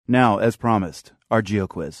Now, as promised, our Geo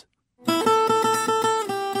Quiz.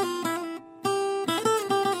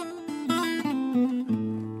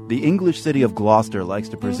 The English city of Gloucester likes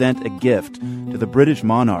to present a gift to the British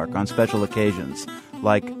monarch on special occasions,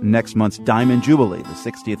 like next month's Diamond Jubilee,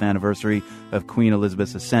 the 60th anniversary of Queen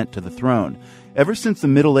Elizabeth's ascent to the throne. Ever since the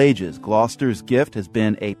Middle Ages, Gloucester's gift has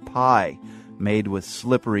been a pie made with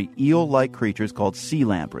slippery eel-like creatures called sea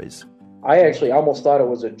lampreys. I actually almost thought it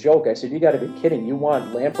was a joke. I said, you got to be kidding. You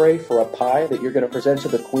want lamprey for a pie that you're going to present to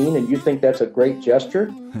the Queen, and you think that's a great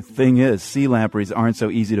gesture? The thing is, sea lampreys aren't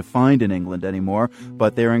so easy to find in England anymore,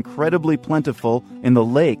 but they're incredibly plentiful in the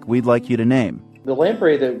lake we'd like you to name. The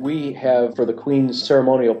lamprey that we have for the Queen's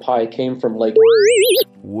ceremonial pie came from Lake...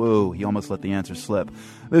 Whoa, he almost let the answer slip.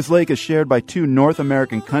 This lake is shared by 2 North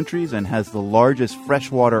American countries and has the largest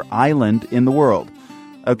freshwater island in the world.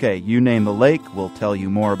 Okay, you name the lake. We'll tell you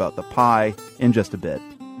more about the pie in just a bit.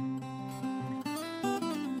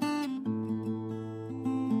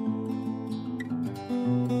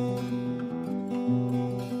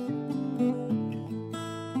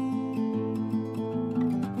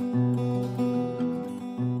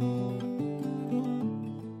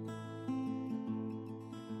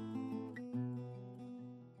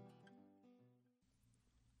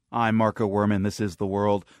 I'm Marco Werman. This is The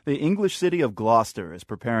World. The English city of Gloucester is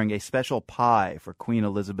preparing a special pie for Queen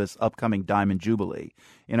Elizabeth's upcoming Diamond Jubilee.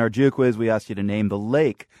 In our Geo Quiz, we asked you to name the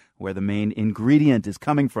lake where the main ingredient is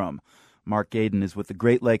coming from. Marc Gaden is with the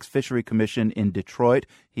Great Lakes Fishery Commission in Detroit.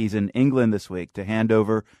 He's in England this week to hand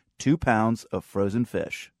over 2 pounds of frozen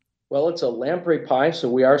fish. Well, it's a lamprey pie, so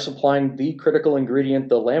we are supplying the critical ingredient,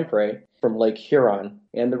 the lamprey, from Lake Huron.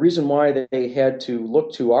 And the reason why they had to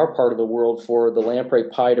look to our part of the world for the lamprey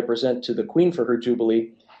pie to present to the Queen for her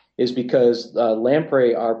Jubilee is because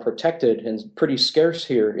lamprey are protected and pretty scarce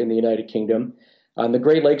here in the United Kingdom. On the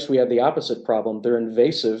Great Lakes, we have the opposite problem. They're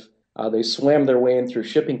invasive. They swam their way in through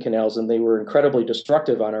shipping canals, and they were incredibly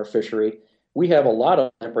destructive on our fishery. We have a lot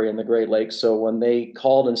of lamprey in the Great Lakes, so when they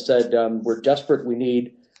called and said, we're desperate, we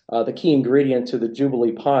need the key ingredient to the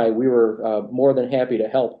Jubilee pie, we were more than happy to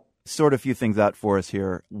help. Sort a few things out for us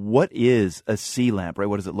here. What is a sea lamprey?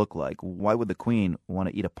 What does it look like? Why would the Queen want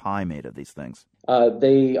to eat a pie made of these things?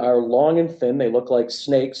 They are long and thin. They look like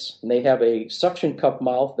snakes, and they have a suction cup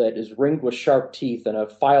mouth that is ringed with sharp teeth and a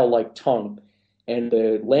file-like tongue. And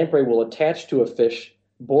the lamprey will attach to a fish,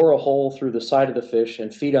 bore a hole through the side of the fish,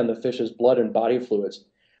 and feed on the fish's blood and body fluids.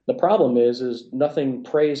 The problem is nothing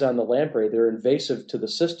preys on the lamprey. They're invasive to the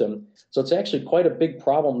system. So it's actually quite a big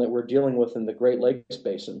problem that we're dealing with in the Great Lakes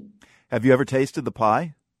Basin. Have you ever tasted the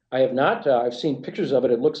pie? I have not. I've seen pictures of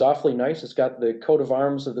it. It looks awfully nice. It's got the coat of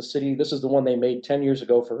arms of the city. This is the one they made 10 years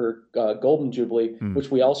ago for her Golden Jubilee, which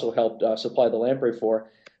we also helped supply the lamprey for.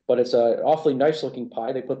 But it's an awfully nice-looking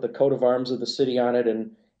pie. They put the coat of arms of the city on it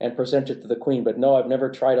and present it to the Queen. But no, I've never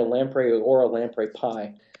tried a lamprey or a lamprey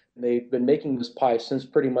pie. They've been making this pie since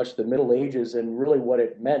pretty much the Middle Ages, and really what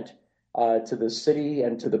it meant to the city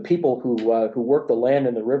and to the people who worked the land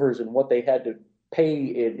and the rivers and what they had to pay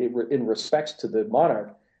in respects to the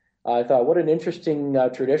monarch. I thought, what an interesting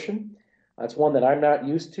tradition. It's one that I'm not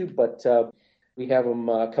used to, but we have them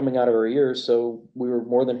coming out of our ears, so we were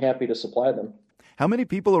more than happy to supply them. How many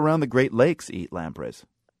people around the Great Lakes eat lampreys?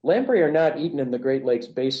 Lamprey are not eaten in the Great Lakes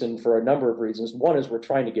Basin for a number of reasons. One is we're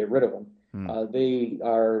trying to get rid of them. They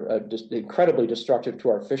are just incredibly destructive to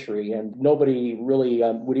our fishery, and nobody really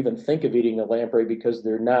would even think of eating a lamprey because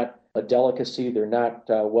they're not a delicacy. They're not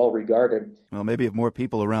well regarded. Well, maybe if more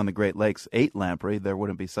people around the Great Lakes ate lamprey, there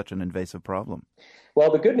wouldn't be such an invasive problem.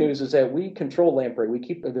 Well, the good news is that we control lamprey. We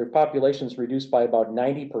keep their populations reduced by about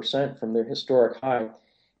 90% from their historic high.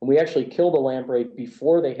 And we actually kill the lamprey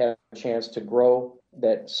before they have a chance to grow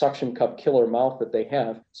that suction cup killer mouth that they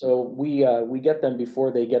have. So we get them before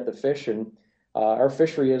they get the fish, and our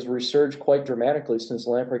fishery has resurged quite dramatically since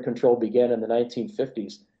lamprey control began in the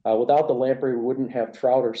 1950s. Without the lamprey, we wouldn't have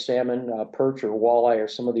trout or salmon, perch or walleye, or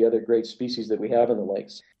some of the other great species that we have in the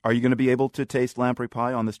lakes. Are you going to be able to taste lamprey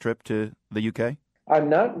pie on this trip to the UK? I'm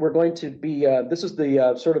not. We're going to be, this is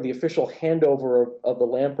the sort of the official handover of the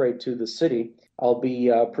lamprey to the city. I'll be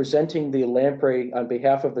presenting the lamprey on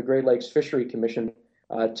behalf of the Great Lakes Fishery Commission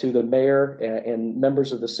to the mayor and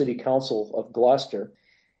members of the city council of Gloucester.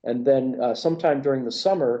 And then sometime during the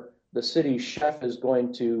summer, the city chef is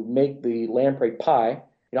going to make the lamprey pie,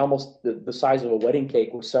 almost the size of a wedding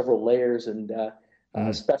cake with several layers and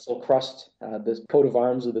special crust. The coat of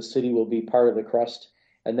arms of the city will be part of the crust.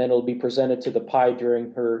 And then it'll be presented to the pie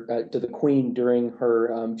to the Queen during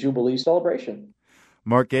her Jubilee celebration.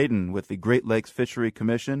 Marc Gaden with the Great Lakes Fishery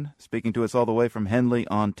Commission, speaking to us all the way from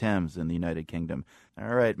Henley-on-Thames in the United Kingdom.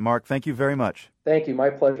 All right, Marc, thank you very much. Thank you. My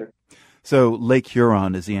pleasure. So Lake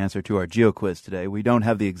Huron is the answer to our Geo Quiz today. We don't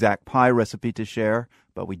have the exact pie recipe to share,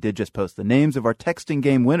 but we did just post the names of our texting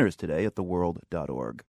game winners today at theworld.org.